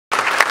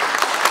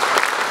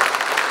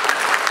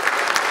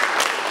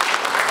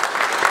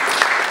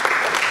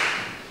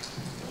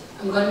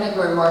I'm going to make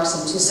my remarks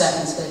in 2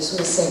 seconds, but I just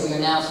want to say we are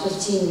now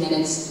 15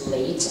 minutes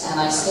late, and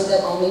I say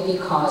that only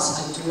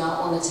because I do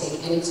not want to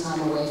take any time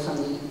away from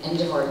the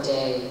end of our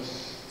day.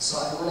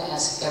 So I want to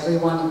ask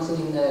everyone,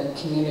 including the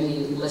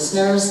community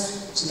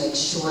listeners, to make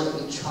sure that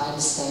we try to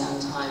stay on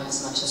time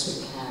as much as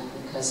we can,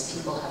 because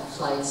people have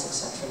flights,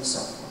 etc., and so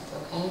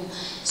forth, okay?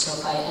 So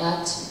if I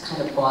act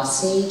kind of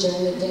bossy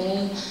during the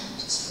day,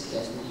 just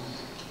forgive me.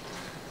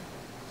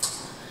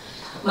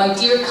 My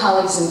dear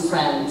colleagues and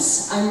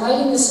friends, I'm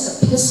writing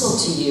this epistle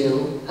to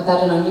you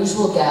about an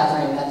unusual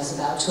gathering that is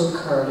about to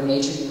occur at a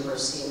major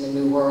university in the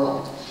New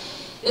World.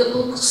 It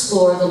will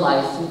explore the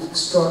life of an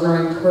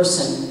extraordinary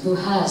person who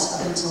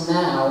has, up until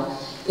now,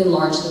 been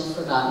largely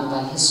forgotten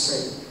by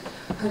history.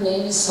 Her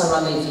name is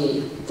Sara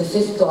Levy, the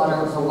 5th daughter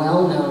of a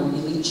well-known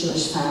elite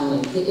Jewish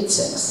family, the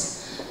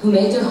Itziks, who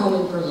made their home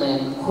in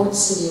Berlin, a court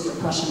city of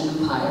the Prussian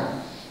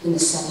Empire, in the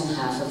second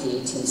half of the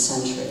 18th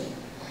century.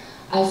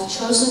 I've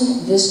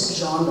chosen this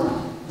genre,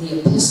 the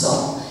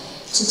epistle,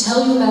 to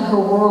tell you about her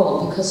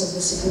world because of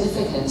the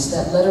significance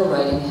that letter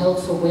writing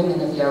held for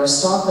women of the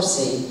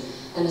aristocracy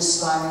and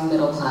aspiring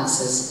middle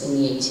classes in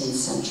the 18th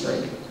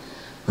century.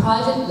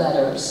 Private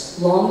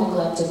letters, long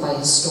neglected by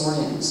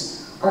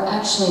historians, are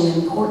actually an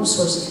important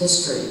source of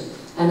history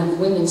and of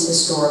women's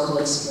historical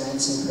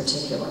experience in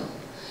particular.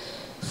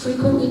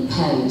 Frequently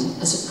penned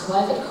as a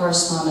private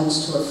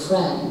correspondence to a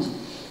friend,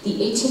 the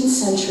 18th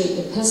century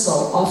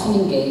epistle often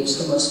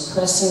engaged the most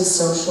pressing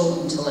social,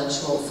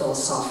 intellectual,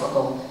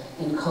 philosophical,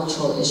 and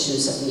cultural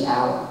issues of the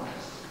hour.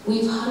 We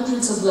have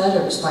hundreds of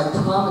letters by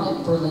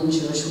prominent Berlin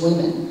Jewish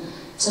women,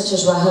 such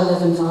as Rahel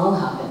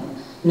Levin-Wallhaben,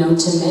 known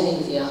to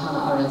many via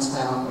Hannah Arendt's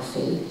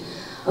biography,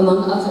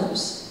 among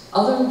others.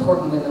 Other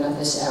important women of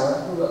this era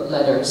who wrote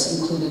letters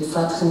included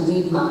Fradchen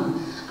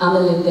Liebmann,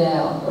 Amelie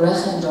Bell,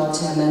 Recha and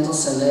Dorothea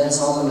Mendelssohn, Leah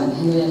Zolderman,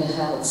 Henriette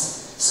Hertz,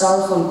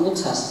 Sarah von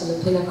Gutas,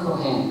 Philippina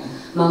Cohen,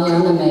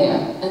 Marianne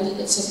Meyer, and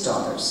the Itzik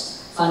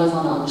daughters, Fanny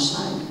von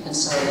Ornstein and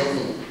Sara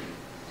Levy.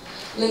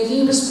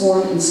 Levy was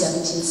born in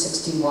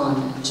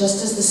 1761,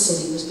 just as the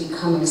city was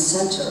becoming a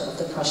center of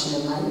the Prussian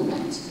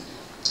Enlightenment.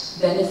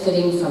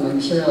 Benefiting from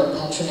imperial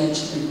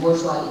patronage and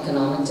bourgeois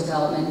economic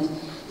development,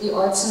 the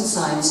arts and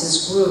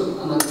sciences grew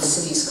among the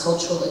city's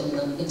cultural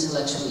and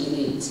intellectual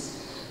elite,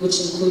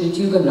 which included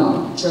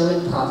Huguenots,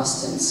 German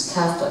Protestants,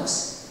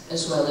 Catholics,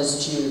 as well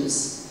as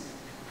Jews.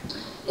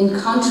 In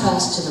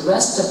contrast to the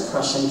rest of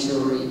Prussian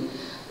Jewry,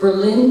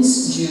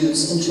 Berlin's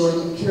Jews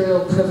enjoyed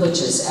imperial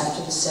privileges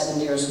after the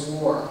 7 Years'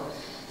 War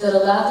that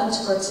allowed them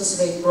to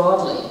participate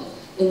broadly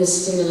in the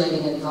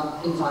stimulating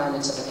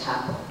environment of the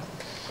capital.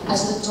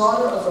 As the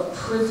daughter of a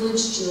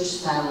privileged Jewish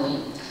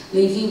family,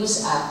 Levy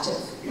was active,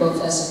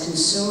 both as a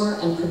consumer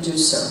and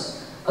producer,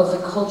 of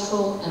the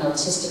cultural and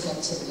artistic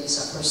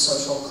activities of her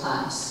social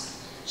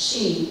class.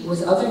 She,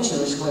 with other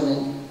Jewish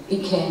women,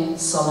 became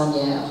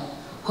salonières,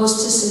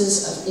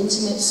 hostesses of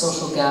intimate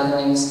social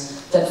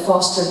gatherings that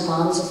fostered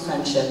bonds of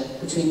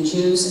friendship between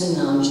Jews and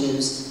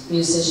non-Jews,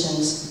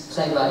 musicians,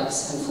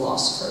 playwrights, and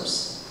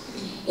philosophers.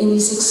 In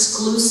these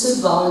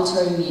exclusive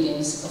voluntary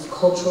meetings of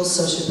cultural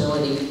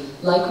sociability,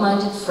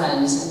 like-minded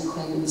friends and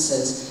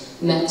acquaintances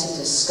met to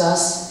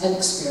discuss and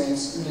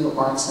experience new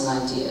arts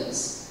and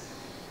ideas.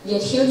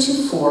 Yet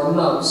heretofore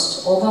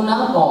most, although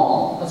not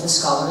all, of the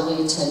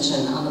scholarly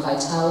attention on the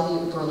vitality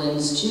of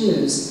Berlin's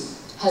Jews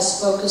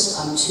has focused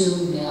on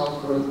 2 male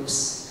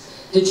groups: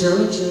 the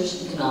German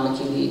Jewish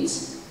economic elite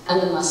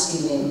and the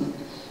Maskilim,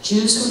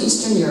 Jews from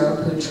Eastern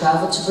Europe who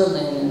traveled to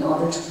Berlin in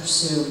order to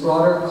pursue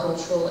broader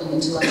cultural and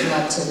intellectual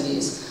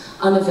activities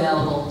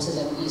unavailable to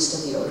them east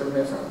of the Oder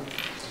River.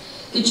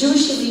 The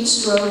Jewish elite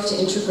strove to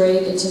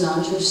integrate into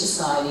non-Jewish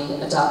society,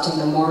 adopting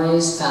the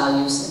mores,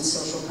 values, and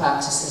social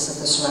practices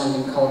of the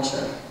surrounding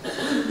culture.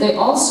 They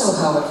also,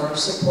 however,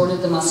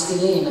 supported the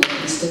Maskilim and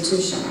the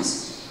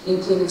institutions,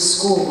 including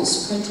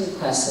schools, printing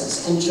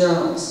presses, and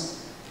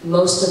journals,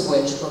 most of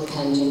which were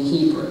penned in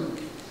Hebrew.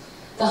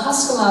 The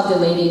Haskalah of the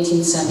late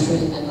 18th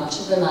century and much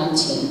of the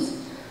 19th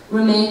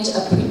remained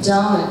a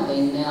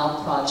predominantly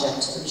male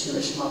project of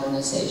Jewish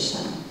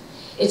modernization.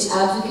 Its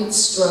advocates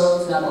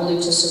strove not only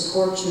to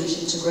support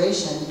Jewish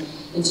integration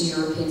into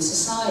European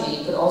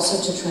society, but also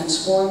to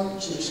transform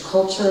Jewish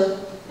culture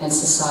and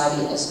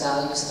society as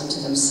values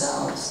unto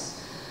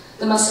themselves.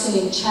 The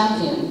Maskilim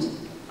championed,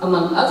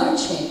 among other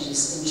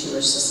changes in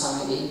Jewish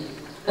society,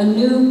 a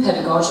new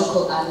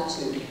pedagogical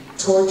attitude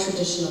toward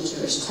traditional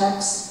Jewish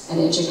texts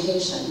and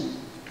education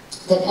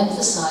that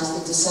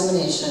emphasized the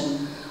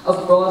dissemination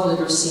of broad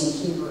literacy in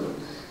Hebrew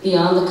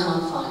beyond the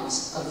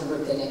confines of the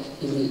rabbinic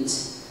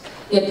elite.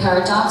 Yet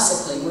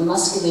paradoxically, when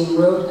Maskilim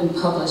wrote and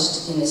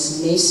published in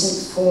this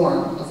nascent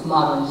form of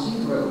modern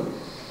Hebrew,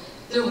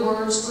 their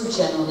words were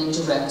generally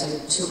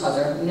directed to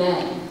other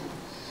men.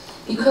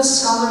 Because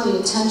scholarly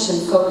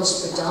attention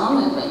focused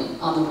predominantly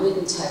on the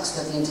written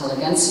text of the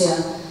intelligentsia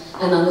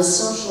and on the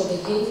social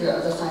behavior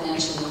of the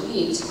financial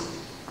elite,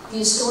 the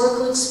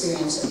historical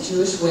experience of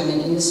Jewish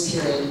women in this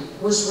period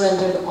was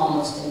rendered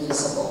almost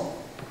invisible.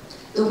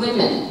 The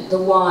women,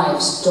 the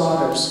wives,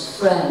 daughters,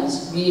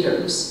 friends,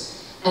 readers,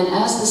 And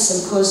as the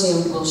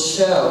symposium will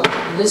show,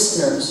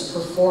 listeners,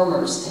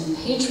 performers, and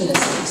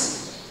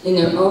patronesses in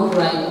their own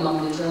right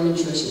among the German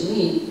Jewish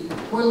elite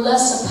were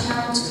less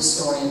apparent to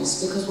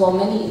historians because while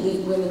many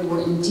elite women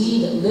were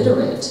indeed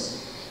literate,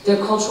 their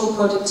cultural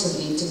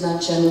productivity did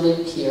not generally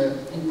appear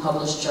in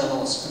published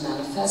journals or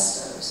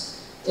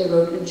manifestos. They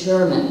wrote in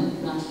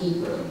German, not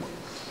Hebrew.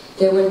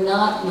 They were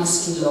not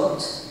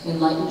maskilot,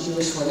 enlightened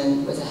Jewish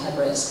women with a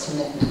Hebraist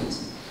commitment.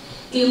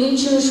 The elite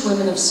Jewish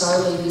women of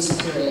Sara Levy's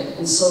period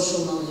and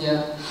social milieu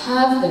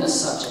have been a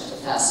subject of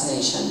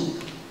fascination,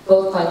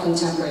 both by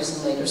contemporaries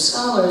and later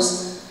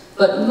scholars,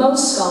 but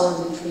most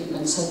scholarly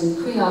treatments have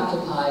been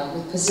preoccupied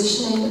with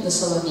positioning the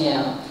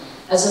Salonière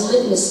as a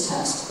litmus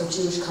test of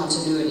Jewish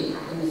continuity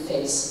in the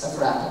face of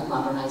rapid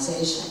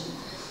modernization.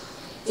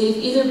 They've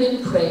either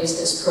been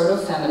praised as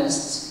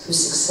proto-feminists who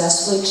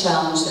successfully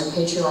challenged their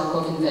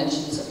patriarchal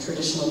conventions of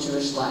traditional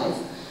Jewish life,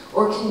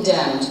 or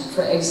condemned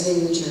for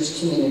exiting the Jewish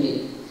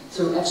community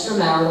through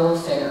extramarital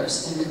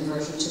affairs and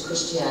conversion to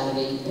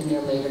Christianity in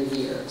their later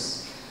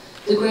years.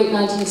 The great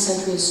 19th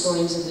century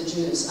historians of the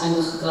Jews,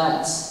 Heinrich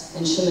Glatz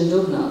and Shimon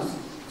Dubnov,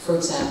 for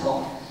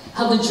example,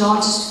 held the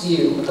jauntest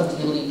view of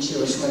the elite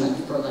Jewish women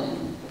of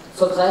Berlin.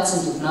 For Glatz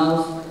and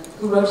Dubnov,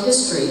 who wrote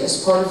history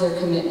as part of their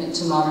commitment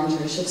to modern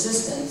Jewish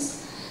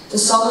existence, the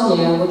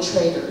Salonière were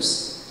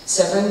traitors,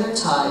 severing their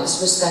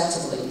ties,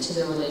 respectively, to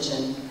their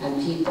religion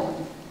and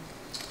people.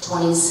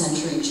 20th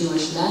century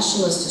Jewish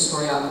nationalist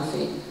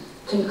historiography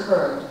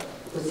concurred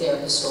with their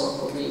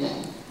historical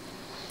reading.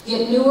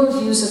 Yet newer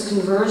views of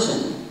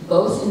conversion,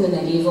 both in the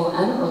medieval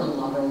and early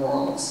modern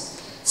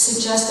worlds,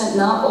 suggest that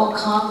not all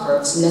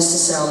converts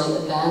necessarily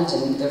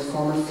abandoned their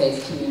former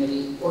faith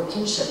community or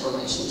kinship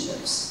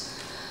relationships.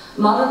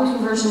 Modern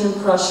conversion in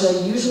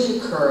Prussia usually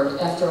occurred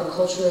after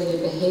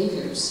acculturated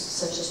behaviors,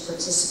 such as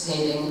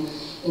participating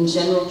in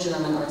general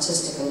German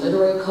artistic and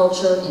literary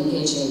culture,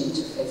 engaging in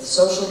interfaith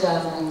social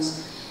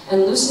gatherings,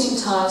 and loosening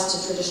ties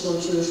to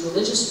traditional Jewish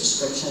religious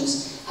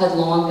prescriptions had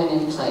long been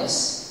in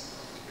place.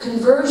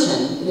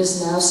 Conversion, it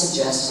is now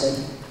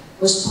suggested,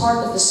 was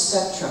part of the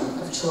spectrum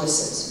of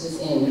choices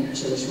within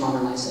Jewish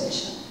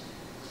modernization.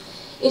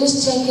 It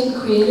has taken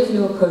creative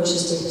new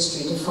approaches to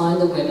history to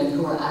find the women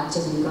who are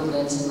active in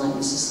Berlin's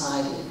enlightened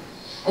society,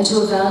 and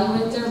to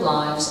evaluate their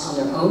lives on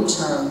their own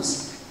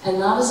terms, and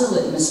not as a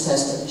litmus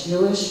test of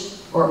Jewish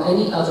or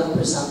any other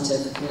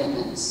presumptive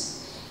commitments.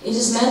 It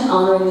has meant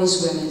honoring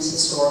these women's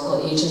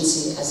historical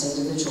agency as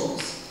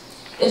individuals.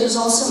 It has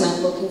also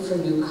meant looking for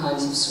new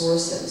kinds of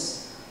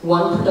sources.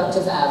 One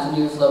productive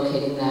avenue of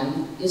locating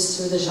them is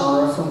through the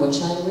genre from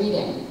which I'm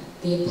reading,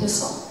 the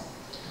epistle.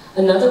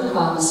 Another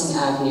promising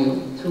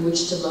avenue through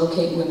which to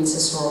locate women's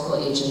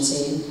historical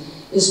agency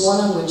is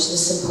one on which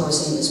this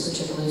symposium is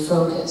particularly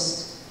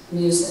focused,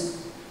 music.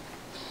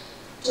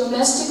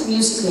 Domestic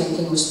music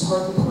making was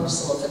part and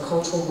parcel of the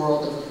cultural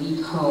world of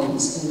elite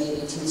homes in late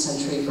 18th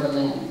century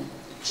Berlin.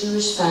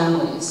 Jewish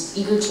families,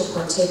 eager to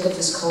partake of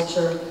this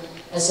culture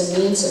as a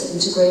means of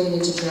integrating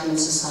into German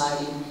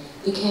society,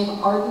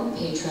 became ardent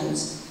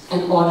patrons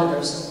and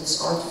auditors of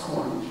this art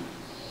form.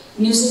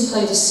 Music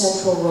played a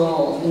central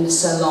role in the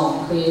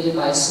salon created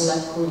by a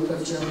select group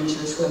of German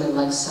Jewish women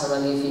like Sara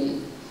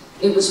Levy.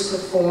 It was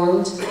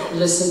performed,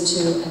 listened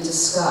to, and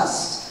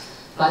discussed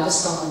by the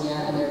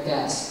salonière and their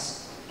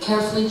guests,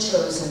 carefully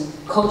chosen,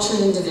 cultured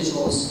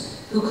individuals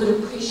who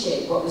could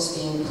appreciate what was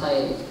being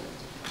played.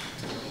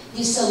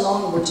 These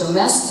salons were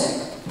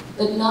domestic,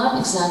 but not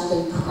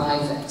exactly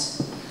private.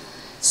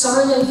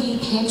 Sara Levy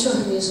came to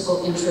her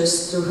musical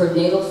interest through her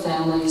natal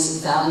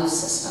family's value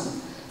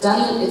system.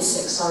 Daniel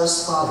Itzig,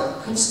 Sara's father,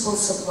 principal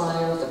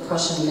supplier of the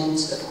Prussian mint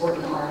to the court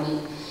and army,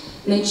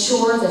 made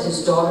sure that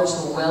his daughters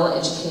were well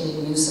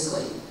educated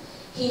musically.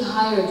 He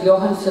hired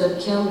Johann Philipp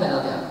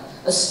Kirnberger,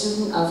 a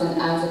student of and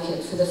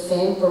advocate for the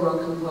famed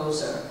Baroque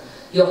composer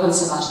Johann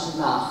Sebastian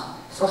Bach,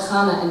 for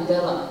Hannah and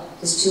Bella,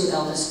 his two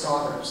eldest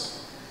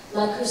daughters.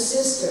 Like her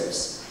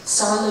sisters,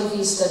 Sara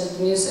Levy studied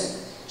music,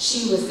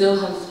 she with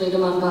Wilhelm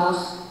Friedemann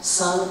Bach,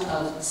 son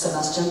of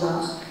Sebastian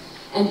Bach,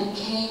 and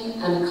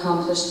became an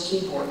accomplished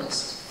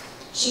keyboardist.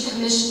 She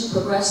commissioned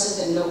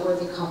progressive and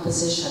noteworthy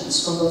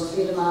compositions from both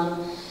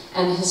Friedemann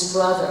and his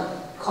brother,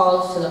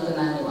 Carl Philipp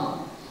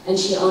Emanuel, and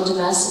she owned a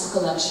massive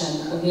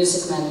collection of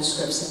music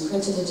manuscripts and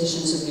printed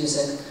editions of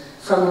music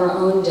from her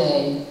own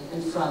day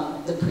and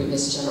from the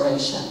previous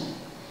generation.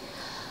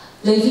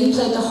 Levy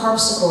played the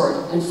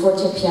harpsichord and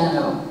forte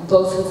piano,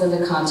 both within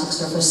the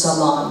context of her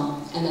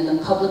salon and in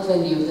the public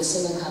venue of the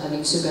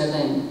Singakademie zu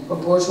Berlin, a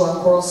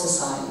bourgeois choral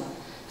society,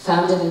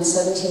 founded in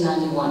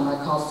 1791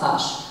 by Karl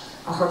Fasch,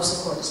 a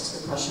harpsichordist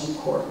to the Prussian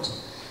court.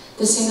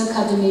 The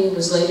Singakademie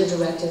was later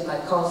directed by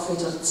Carl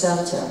Friedrich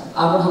Zelter,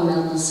 Abraham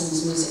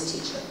Mendelssohn's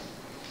music teacher.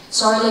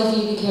 Sara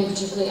Levy became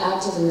particularly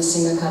active in the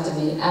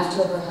Singakademie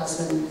after her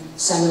husband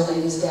Samuel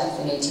Levy's death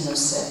in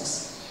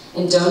 1806,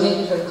 and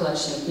donated her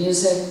collection of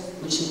music,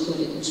 which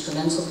included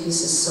instrumental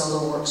pieces,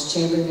 solo works,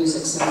 chamber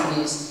music,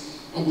 symphonies,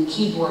 and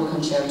keyboard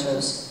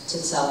concertos to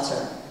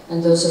Zelter.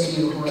 And those of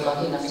you who were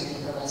lucky enough to be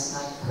here last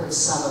night heard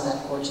some of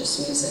that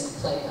gorgeous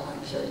music played on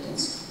Puritan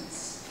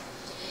instruments.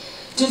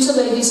 Due to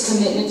Levy's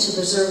commitment to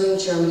preserving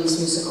Germany's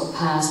musical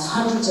past,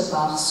 hundreds of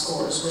Bach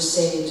scores were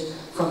saved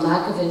from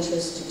lack of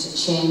interest due to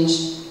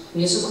changed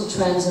musical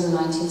trends in the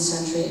 19th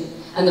century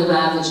and the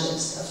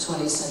ravages of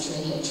 20th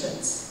century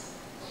hatreds.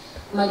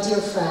 My dear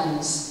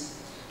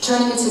friends,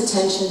 turning its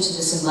attention to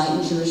this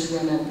enlightened Jewish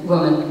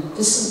woman,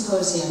 this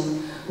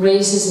symposium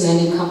raises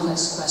many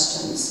complex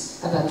questions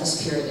about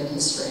this period in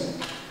history.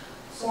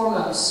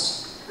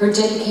 Foremost, her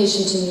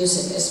dedication to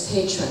music as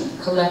patron,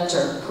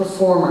 collector,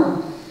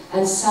 performer,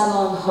 and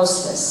salon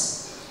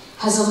hostess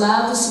has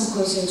allowed the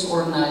symposium's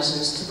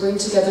organizers to bring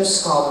together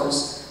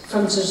scholars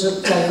from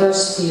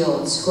diverse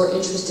fields who are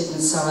interested in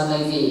Sara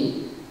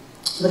Levy,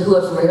 but who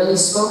have rarely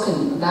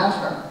spoken about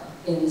her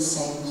in the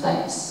same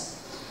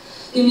place.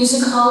 The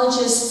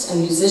musicologists and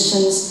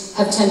musicians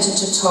have tended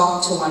to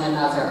talk to one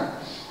another,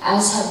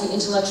 as have the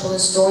intellectual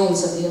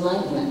historians of the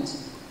Enlightenment.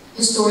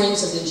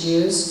 Historians of the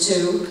Jews,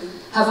 too,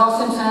 have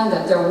often found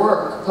that their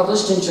work,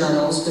 published in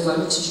journals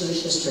devoted to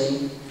Jewish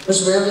history,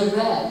 was rarely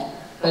read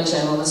by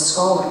generalist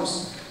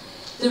scholars.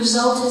 The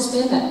result has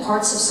been that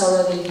parts of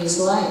Sara Levy's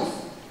life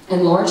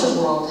and larger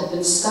world have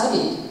been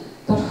studied,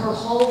 but her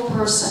whole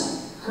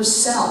person,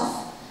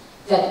 herself,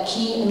 that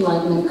key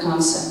Enlightenment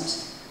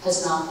concept,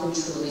 has not been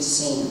truly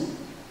seen.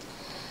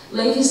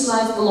 Levy's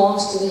life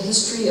belongs to the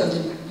history of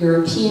the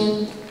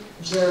European,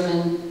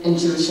 German, and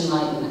Jewish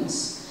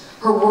Enlightenments.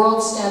 Her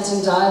world stands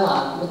in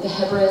dialogue with the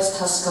Hebraist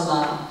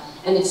Haskalah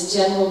and its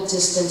general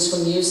distance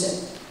from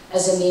music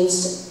as a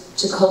means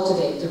to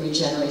cultivate the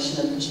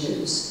regeneration of the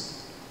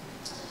Jews.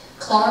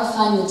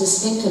 Clarifying the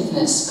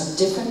distinctiveness of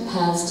different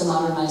paths to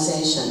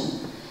modernization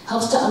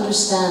helps to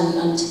understand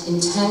the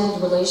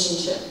entangled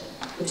relationship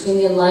between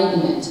the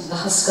Enlightenment, the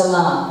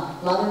Haskalah,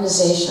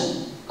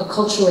 modernization,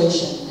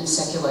 acculturation, and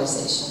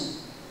secularization.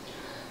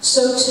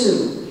 So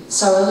too,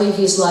 Sara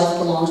Levy's life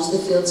belongs to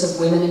the fields of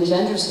women and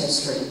gender's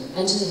history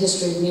and to the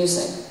history of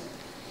music.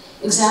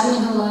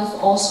 Examining her life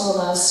also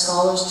allows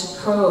scholars to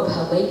probe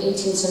how late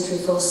 18th century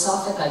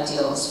philosophic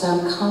ideals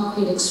found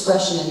concrete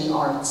expression in the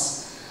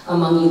arts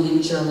among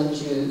elite German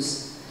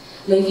Jews.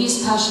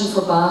 Levy's passion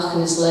for Bach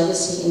and his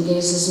legacy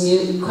engages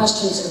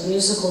questions of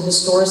musical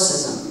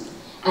historicism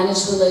and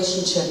its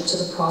relationship to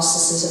the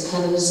processes of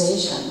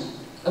canonization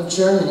of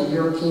German and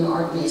European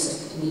art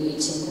music in the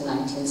 18th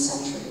and 19th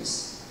centuries.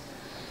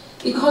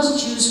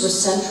 Because Jews were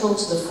central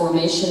to the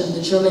formation of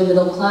the German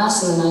middle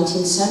class in the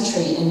 19th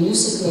century and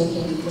music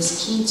making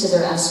was key to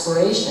their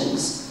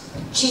aspirations,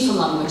 chief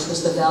among which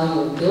was the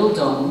value of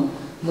Bildung,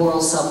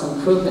 moral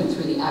self-improvement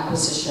through the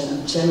acquisition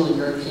of general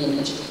European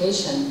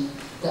education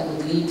that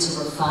would lead to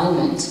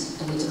refinement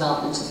and the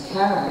development of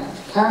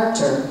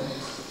character,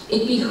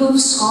 it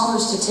behooves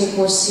scholars to take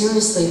more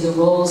seriously the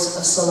roles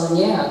of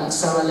salonière like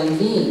Sara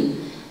Levy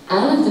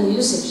and of the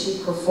music she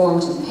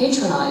performed and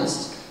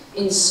patronized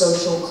in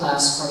social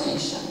class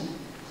formation.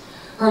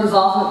 Her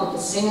involvement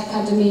with the Sing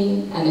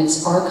Academy and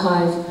its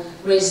archive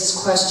raises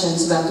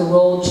questions about the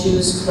role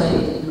Jews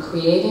played in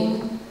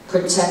creating,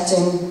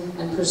 protecting,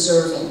 and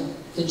preserving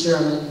the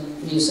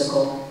German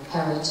musical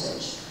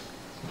heritage.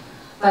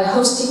 By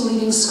hosting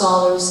leading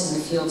scholars in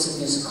the fields of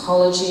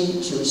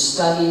musicology, Jewish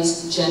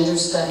studies, gender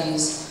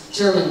studies,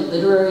 German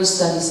literary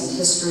studies and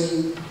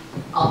history,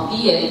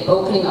 albeit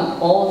opening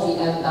up all of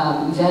the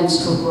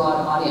events to a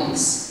broad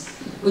audience,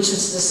 which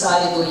was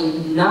decidedly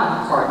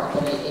not part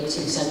of the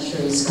 18th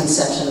century's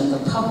conception of the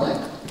public,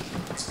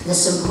 the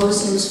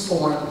symposium's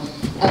form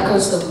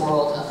echoes the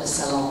world of the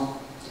salon.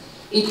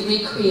 It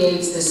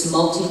recreates this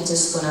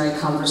multidisciplinary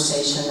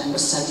conversation that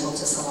was central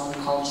to salon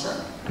culture.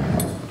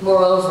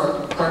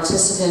 Moreover,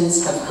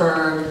 participants have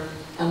heard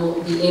and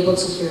will be able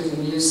to hear the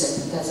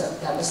music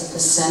that was at the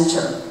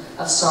center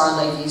of Sara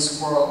Levy's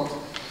world,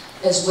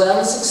 as well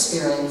as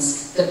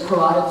experience the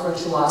parodic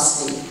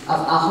virtuosity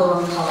of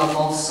Aharon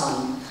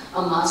Halavolson,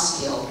 a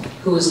maskil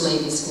who was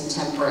Levy's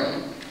contemporary.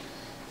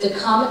 The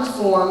comic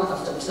form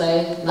of the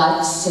play,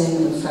 like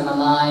Sin and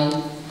Fremelein,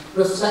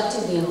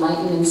 reflected the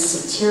Enlightenment's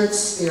satiric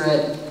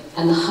spirit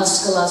and the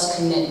Haskalah's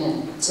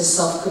commitment to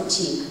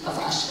self-critique of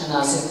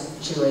Ashkenazic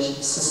Jewish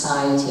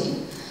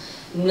society.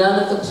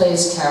 None of the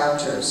play's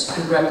characters,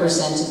 who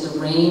represented the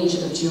range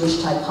of Jewish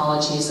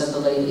typologies of the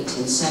late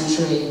 18th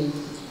century,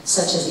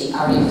 such as the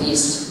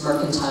Arivist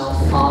mercantile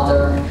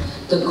father,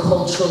 the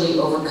culturally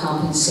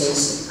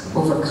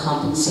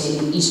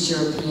overcompensating East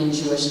European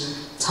Jewish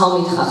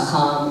Talmid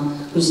Chacham,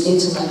 whose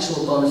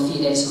intellectual bona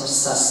fides are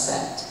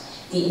suspect,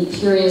 the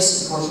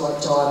imperious bourgeois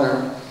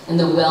daughter, and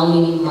the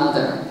well-meaning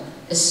mother,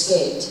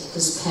 escaped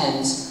his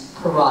pen's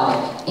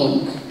parodic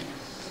ink.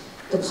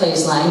 The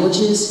play's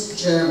languages,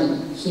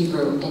 German,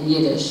 Hebrew, and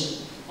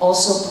Yiddish,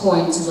 also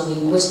point to the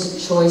linguistic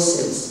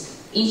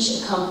choices,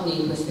 each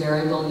accompanied with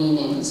variable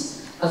meanings,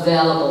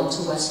 available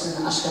to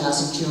Western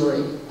Ashkenazic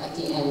Jewry at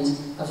the end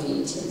of the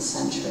 18th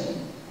century.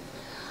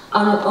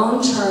 On her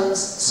own terms,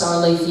 Sara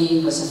Levy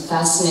was a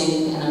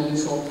fascinating and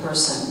unusual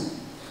person,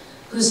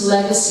 whose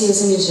legacy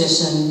as a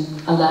musician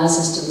allows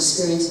us to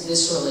experience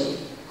viscerally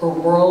her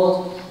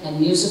world and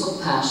musical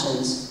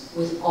passions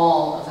with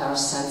all of our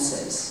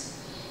senses.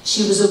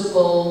 She was a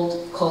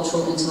bold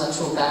cultural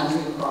intellectual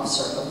boundary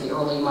crosser of the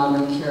early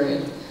modern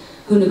period,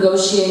 who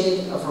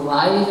negotiated a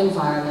variety of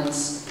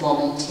environments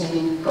while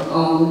maintaining her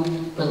own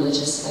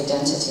religious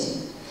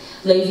identity.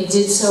 Levy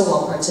did so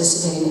while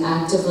participating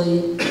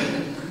actively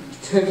and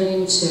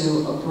contributing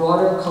to a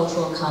broader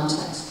cultural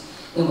context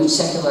in which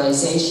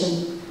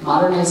secularization,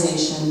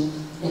 modernization,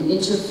 and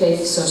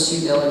interfaith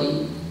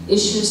sociability,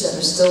 issues that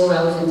are still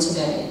relevant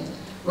today,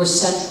 were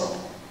central,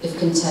 if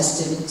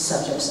contested,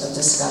 subjects of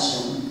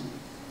discussion.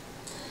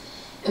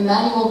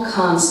 Immanuel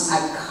Kant's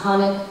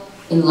iconic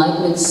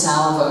Enlightenment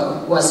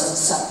salvo was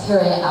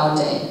sapere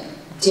aude,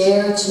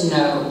 dare to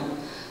know,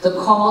 the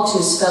call to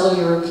his fellow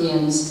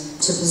Europeans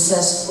to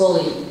possess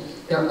fully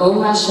their own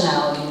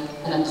rationality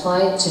and apply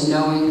it to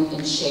knowing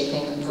and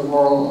shaping the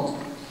world.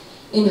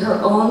 In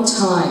her own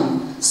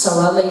time,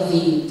 Sara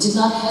Levy did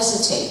not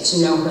hesitate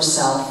to know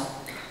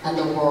herself and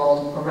the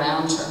world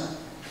around her.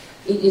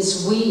 It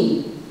is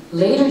we,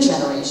 later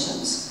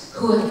generations,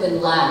 who have been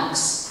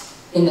lax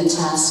in the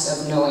task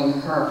of knowing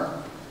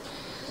her.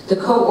 The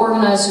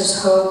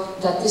co-organizers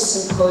hope that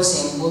this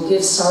symposium will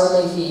give Sara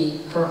Levy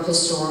her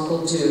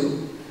historical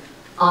due,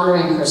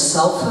 honoring her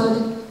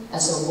selfhood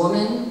as a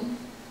woman,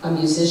 a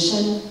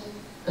musician,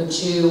 a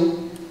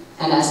Jew,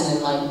 and as an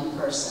enlightened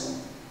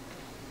person.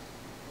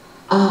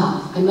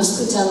 Ah, I must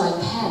put down my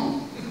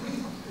pen.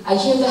 I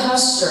hear the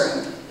house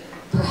stirring.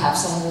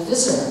 Perhaps I have a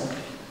visitor.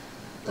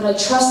 But I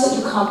trust that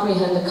you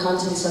comprehend the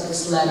contents of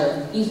this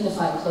letter, even if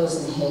I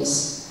close in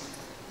haste.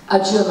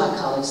 Adieu, my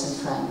colleagues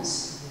and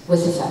friends,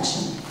 with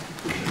affection.